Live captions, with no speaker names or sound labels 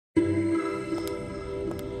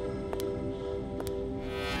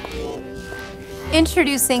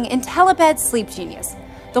Introducing Intellibed Sleep Genius,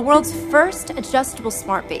 the world's first adjustable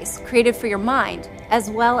smart base created for your mind as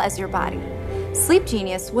well as your body. Sleep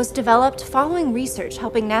Genius was developed following research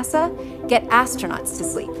helping NASA get astronauts to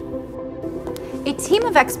sleep. A team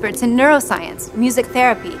of experts in neuroscience, music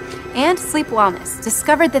therapy, and sleep wellness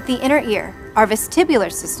discovered that the inner ear, our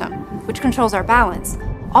vestibular system, which controls our balance,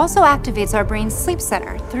 also activates our brain's sleep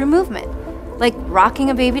center through movement, like rocking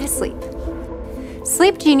a baby to sleep.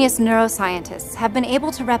 Sleep Genius neuroscientists have been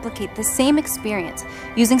able to replicate the same experience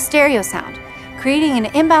using stereo sound, creating an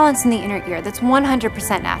imbalance in the inner ear that's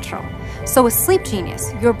 100% natural. So with Sleep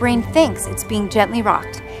Genius, your brain thinks it's being gently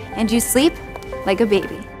rocked, and you sleep like a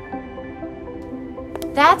baby.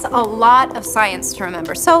 That's a lot of science to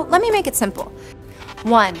remember, so let me make it simple.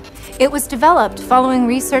 1. It was developed following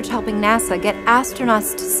research helping NASA get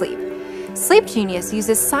astronauts to sleep. Sleep Genius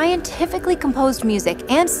uses scientifically composed music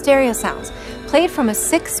and stereo sounds played from a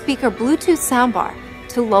 6-speaker Bluetooth soundbar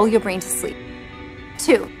to lull your brain to sleep.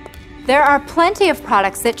 2. There are plenty of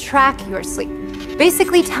products that track your sleep,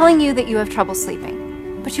 basically telling you that you have trouble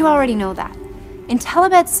sleeping. But you already know that.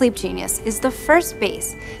 Intellibed Sleep Genius is the first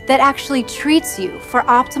base that actually treats you for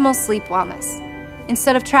optimal sleep wellness.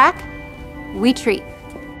 Instead of track, we treat.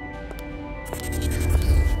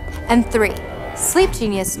 And 3. Sleep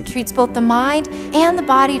Genius treats both the mind and the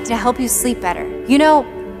body to help you sleep better. You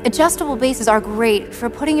know, adjustable bases are great for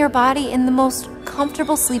putting your body in the most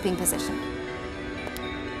comfortable sleeping position.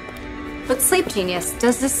 But Sleep Genius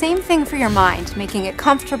does the same thing for your mind, making it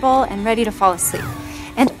comfortable and ready to fall asleep.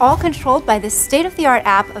 And all controlled by this state-of-the-art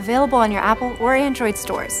app available on your Apple or Android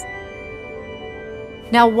stores.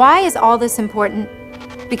 Now, why is all this important?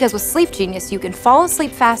 Because with Sleep Genius, you can fall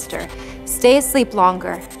asleep faster, stay asleep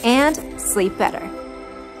longer, and sleep better.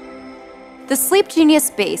 The Sleep Genius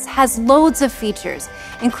base has loads of features,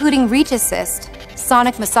 including reach assist,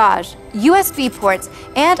 sonic massage, USB ports,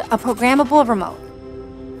 and a programmable remote.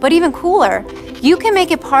 But even cooler, you can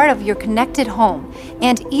make it part of your connected home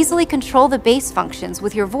and easily control the bass functions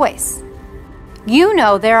with your voice. You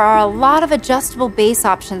know there are a lot of adjustable bass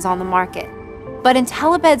options on the market, but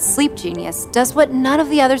Intellibed Sleep Genius does what none of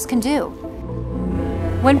the others can do.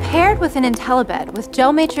 When paired with an Intellibed with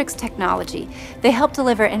gel matrix technology, they help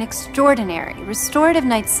deliver an extraordinary, restorative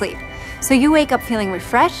night's sleep, so you wake up feeling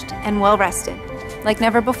refreshed and well-rested, like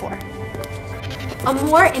never before. A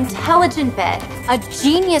more intelligent bed, a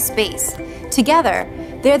genius base. Together,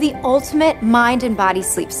 they're the ultimate mind and body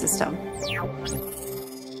sleep system.